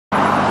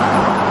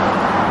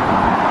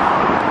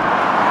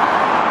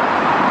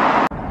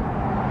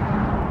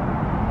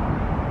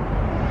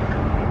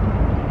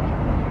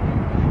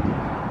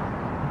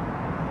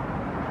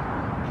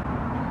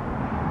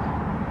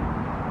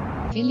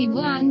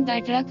ध्यान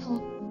दैट रखो।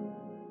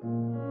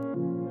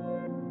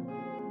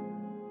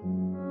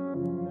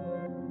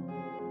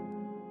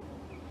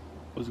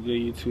 What's good,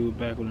 YouTube?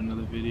 Back with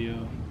another video.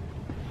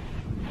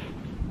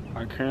 I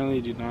currently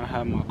do not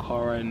have my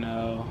car right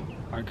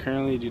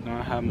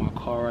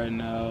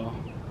now.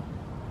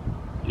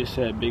 Just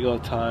had big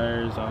old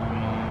tires.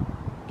 I'm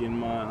getting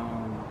my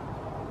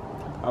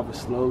I have a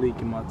slow leak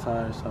in my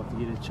tires, so I have to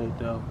get it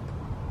checked out.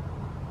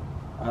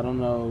 I don't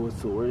know what's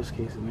the worst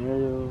case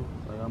scenario.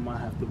 Like, I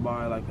might have to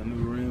buy like a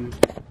new rim,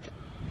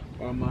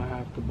 or I might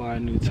have to buy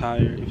a new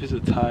tire. If it's a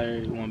tire,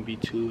 it won't be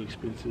too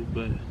expensive,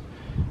 but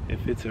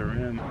if it's a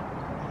rim,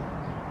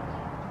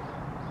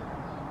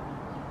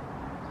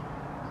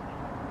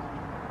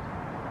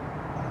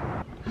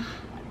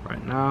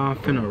 right now I'm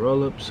finna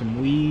roll up some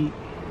weed,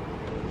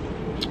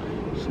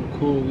 some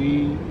cool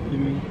weed, you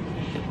know?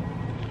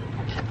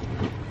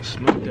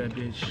 Smoke that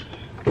bitch.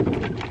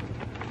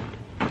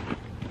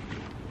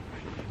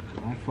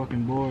 I'm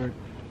fucking bored.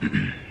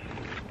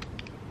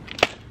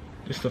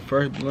 It's the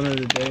first blunt of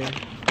the day.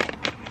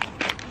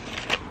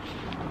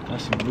 Got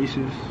some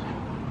Reese's.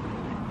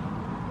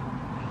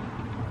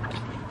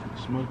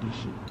 Smoke this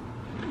shit.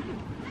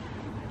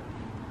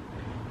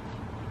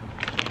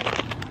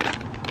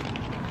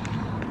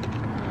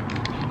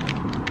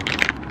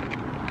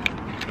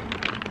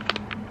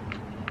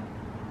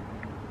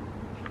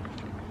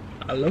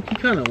 I low-key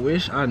kind of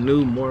wish I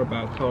knew more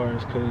about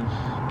cars, cause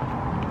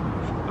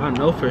I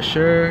know for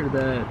sure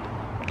that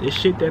this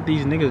shit that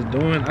these niggas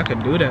doing, I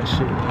could do that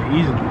shit like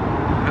easily.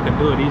 I could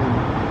do it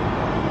easily.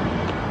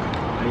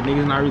 Like,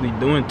 niggas not really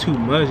doing too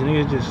much.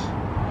 Niggas just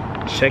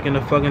checking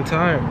the fucking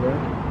tire, bro.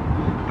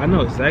 I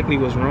know exactly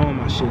what's wrong with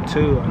my shit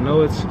too. I know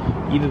it's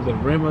either the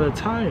rim or the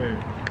tire.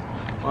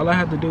 All I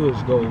have to do is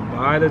go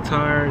buy the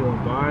tire, go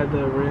buy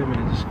the rim,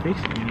 and just fix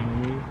it, you know what I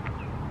mean?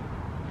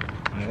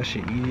 Like, that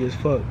shit easy as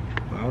fuck.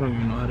 But I don't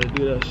even know how to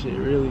do that shit,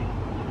 really.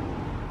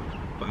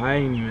 But I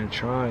ain't even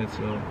tried,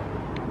 so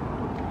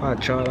if I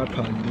tried, I'd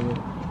probably do it.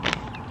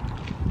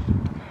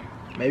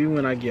 Maybe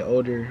when I get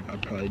older, I'll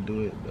probably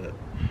do it, but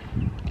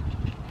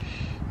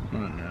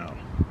not now.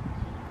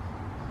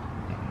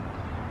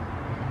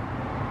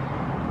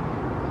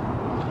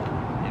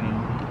 You know,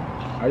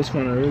 I just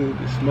want to really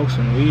smoke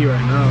some weed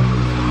right now.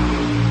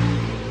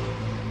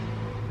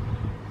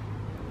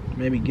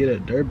 Maybe get a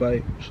dirt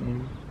bike or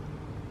something.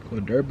 Go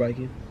dirt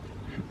biking.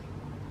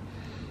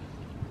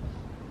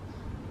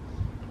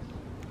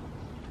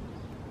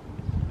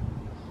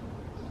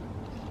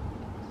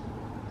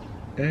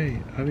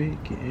 Hey, I be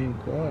getting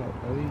guap,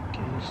 I be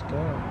getting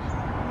stars.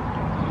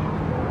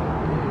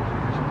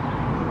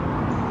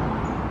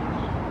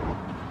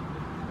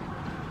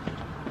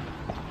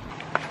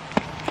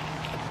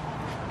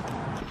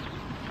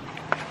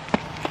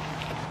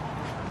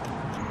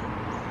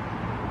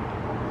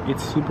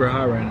 It's super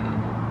hot right now.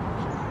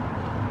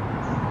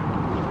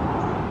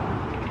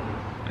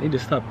 I need to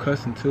stop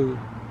cussing too.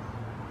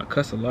 I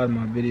cuss a lot in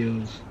my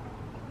videos.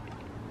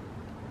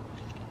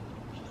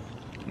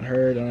 I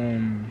heard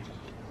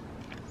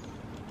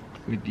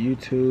with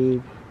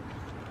YouTube,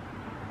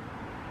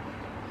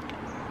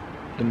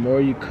 the more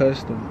you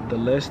cuss, the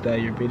less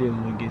that your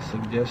videos will get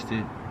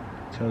suggested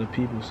to other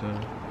people. So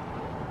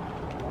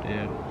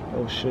yeah.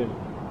 Oh shit,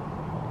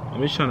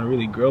 I'm just trying to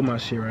really grow my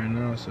shit right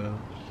now, so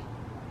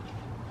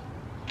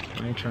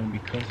I ain't trying to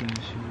be cussing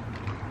and shit.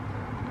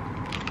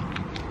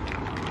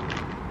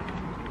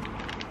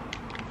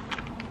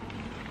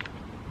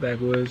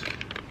 Backwoods.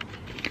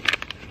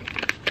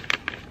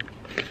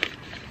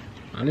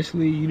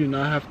 Honestly, you do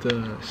not have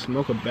to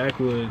smoke a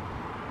backwood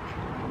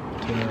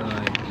to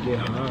like get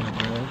high,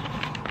 bro.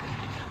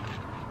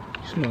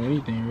 You smoke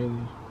anything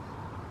really.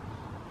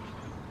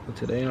 But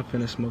today I'm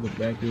finna smoke a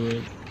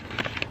backwood.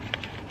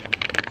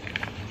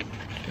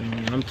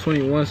 And I'm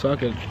 21, so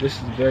this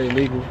is very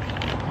legal.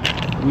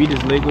 Weed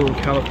is legal in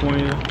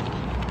California.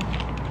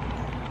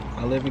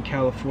 I live in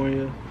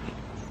California.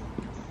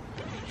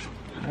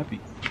 Happy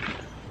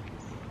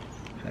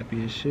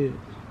as shit.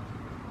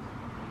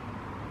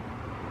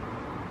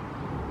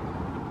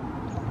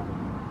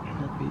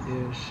 Happy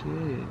as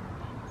shit.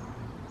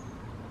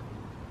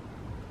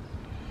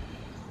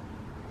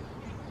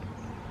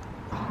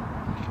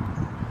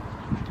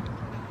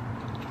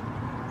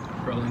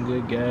 Rolling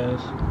good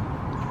gas.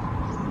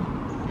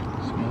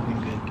 Smoking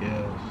good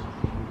gas.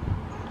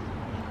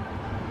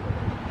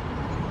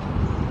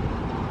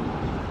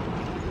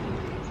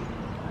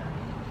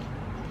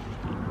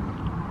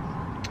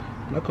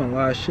 I'm not gonna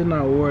lie, I shouldn't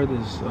have wore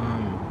this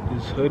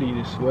hoodie,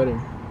 this sweater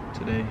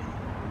today.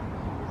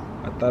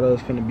 I thought it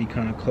was finna be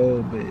kind of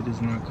cold, but it is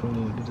not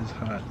cold. It is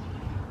hot.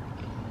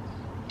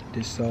 It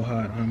is so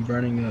hot. I'm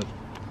burning up.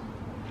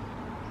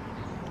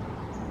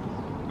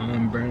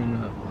 I'm burning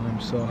up.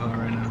 I'm so hot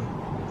right now.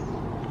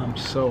 I'm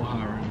so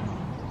hot right now.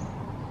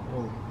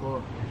 Oh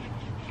fuck.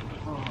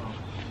 Oh.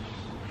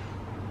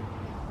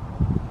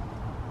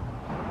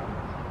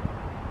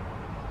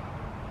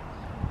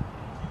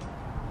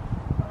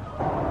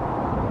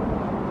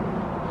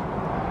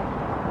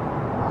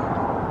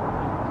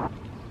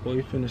 Boy,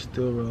 you finna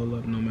still roll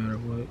up no matter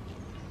what.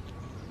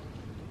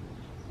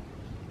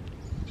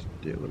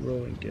 there,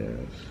 Laurel and Gas.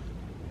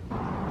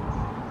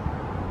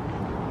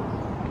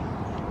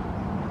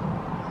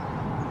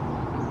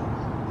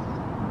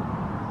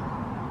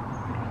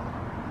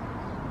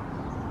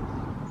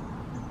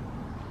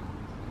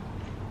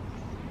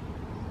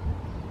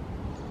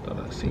 Thought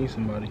I seen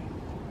somebody.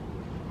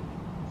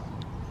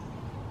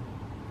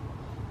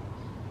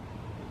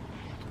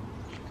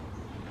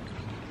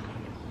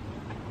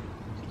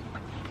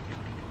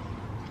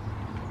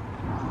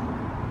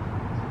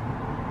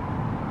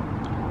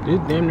 This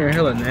damn near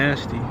hella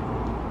nasty.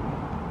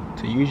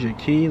 To use your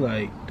key,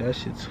 like, that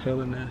shit's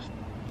hella nasty.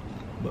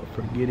 But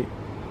forget it.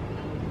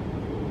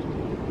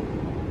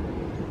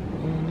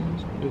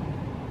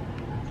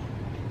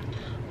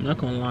 I'm not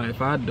gonna lie,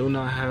 if I do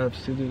not have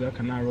scissors, I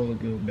cannot roll a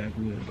good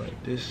backwood.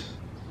 Like this,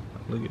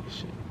 look at this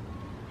shit.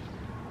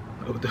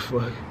 What the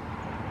fuck?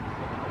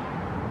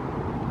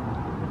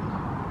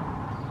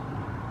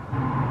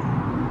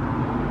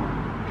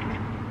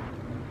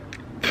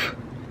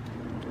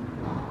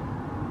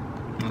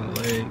 My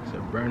legs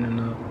are burning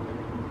up.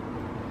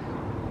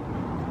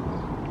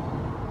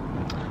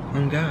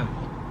 Oh God.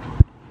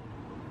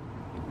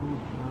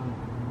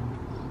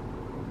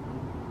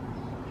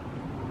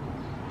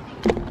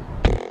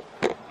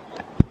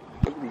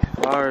 Look at these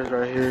flowers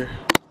right here.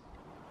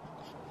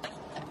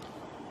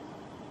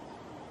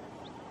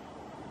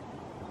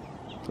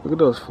 Look at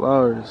those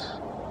flowers.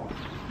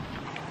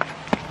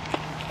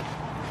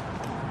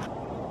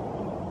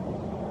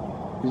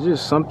 There's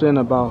just something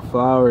about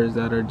flowers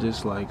that are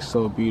just like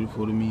so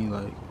beautiful to me.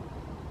 Like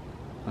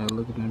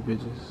look at them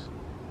bitches.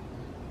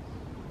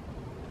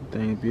 They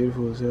ain't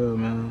beautiful as hell,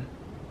 man.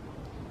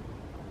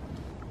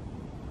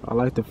 I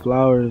like the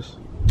flowers.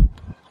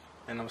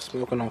 And I'm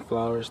smoking on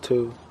flowers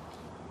too.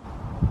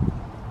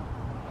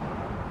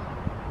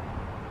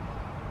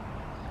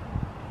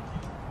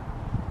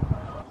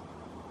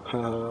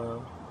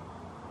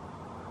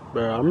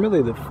 Bro, I'm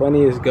really the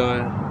funniest guy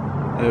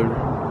ever.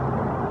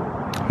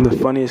 I'm the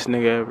funniest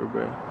nigga ever,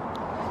 bro.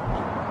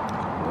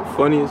 The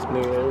funniest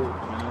nigga ever,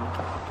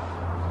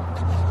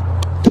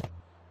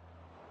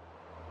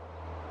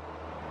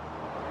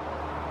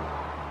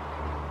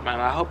 man.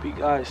 I hope you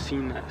guys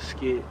seen that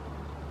skit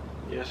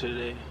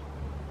yesterday.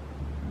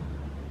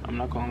 I'm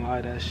not gonna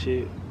lie, that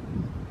skit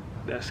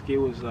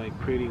was like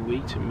pretty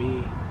weak to me.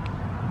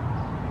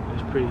 It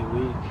was pretty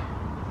weak.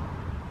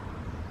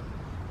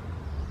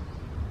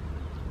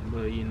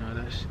 But you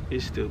know,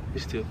 it's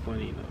still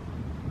funny though.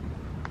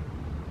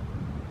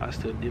 I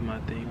still did my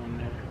thing on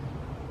there.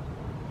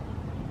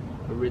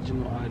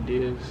 Original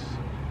ideas.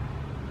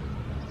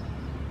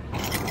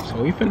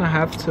 So we finna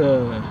have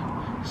to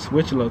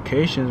switch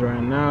locations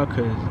right now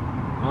cause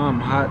I'm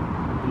hot.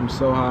 I'm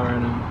so hot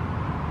right now.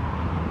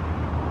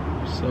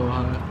 So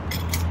hot.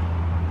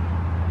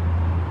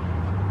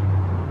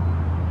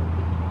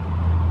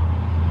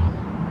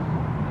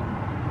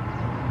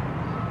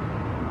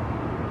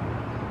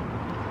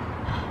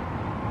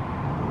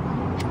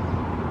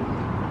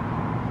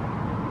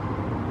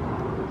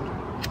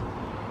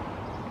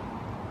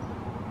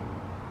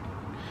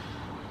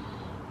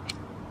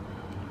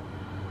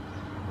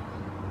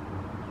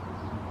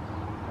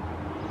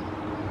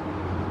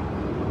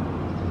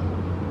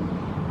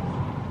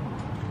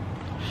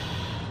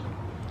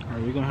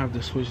 We're gonna have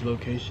to switch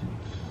locations.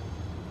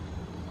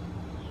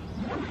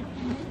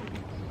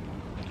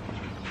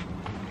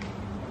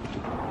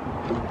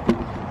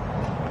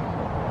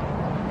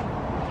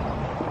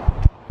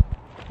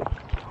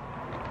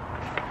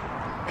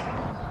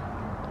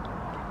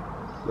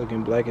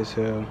 Looking black as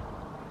hell.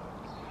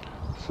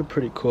 It's a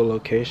pretty cool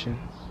location.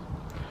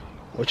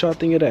 What y'all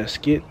think of that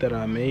skit that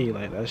I made?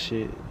 Like that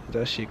shit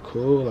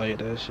cool? Like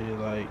that shit,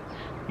 like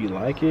you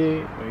like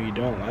it or you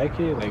don't like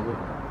it? Like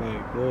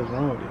what is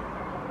wrong with it?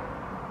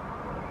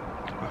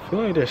 I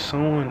feel like there's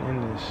someone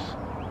in this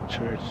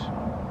church.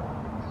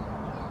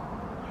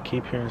 I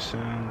keep hearing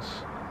sounds,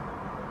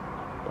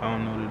 but I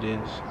don't know what it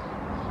is.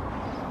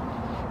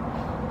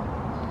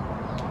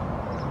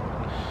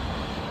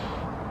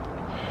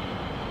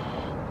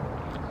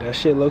 That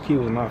shit low-key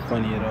was not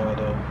funny at all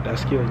though. That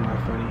skit was not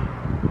funny.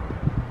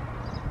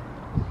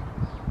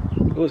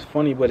 It was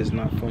funny, but it's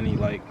not funny.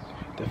 Like,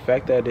 the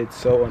fact that it's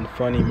so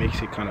unfunny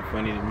makes it kind of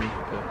funny to me.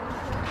 But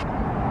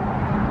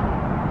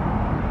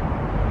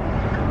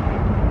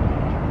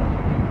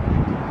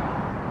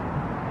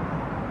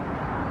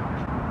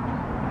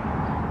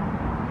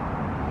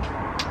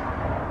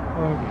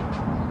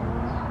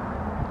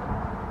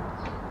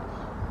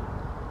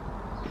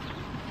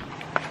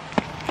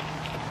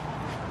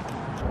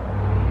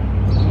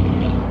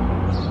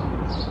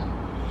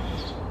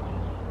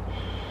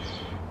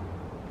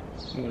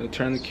I'm gonna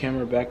turn the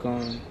camera back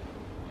on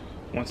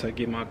once I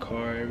get my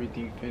car,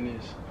 everything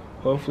finished.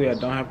 Hopefully I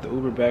don't have to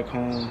Uber back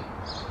home.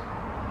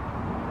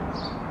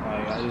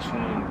 Like, I just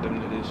want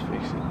them to just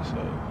fix it,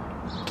 so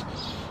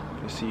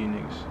let's see you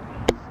niggas.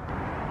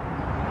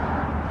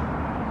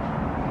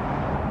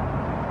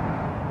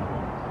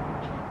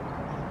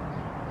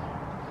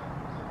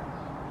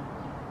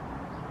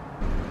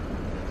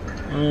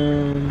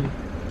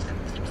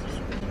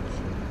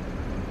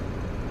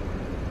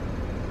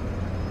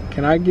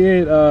 Can I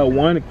get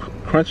one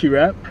crunchy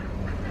wrap?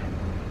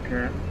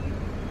 Okay.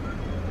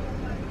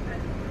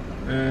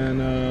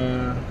 And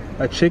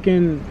a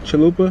chicken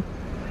chalupa.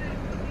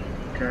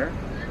 Okay.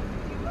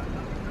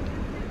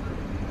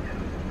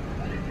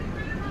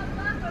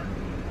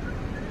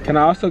 Can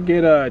I also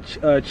get a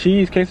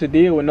cheese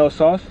quesadilla with no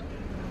sauce?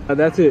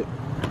 That's it.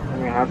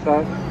 Any hot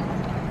sauce?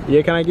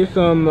 Yeah, can I get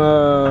some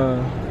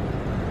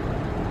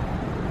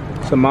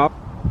mop?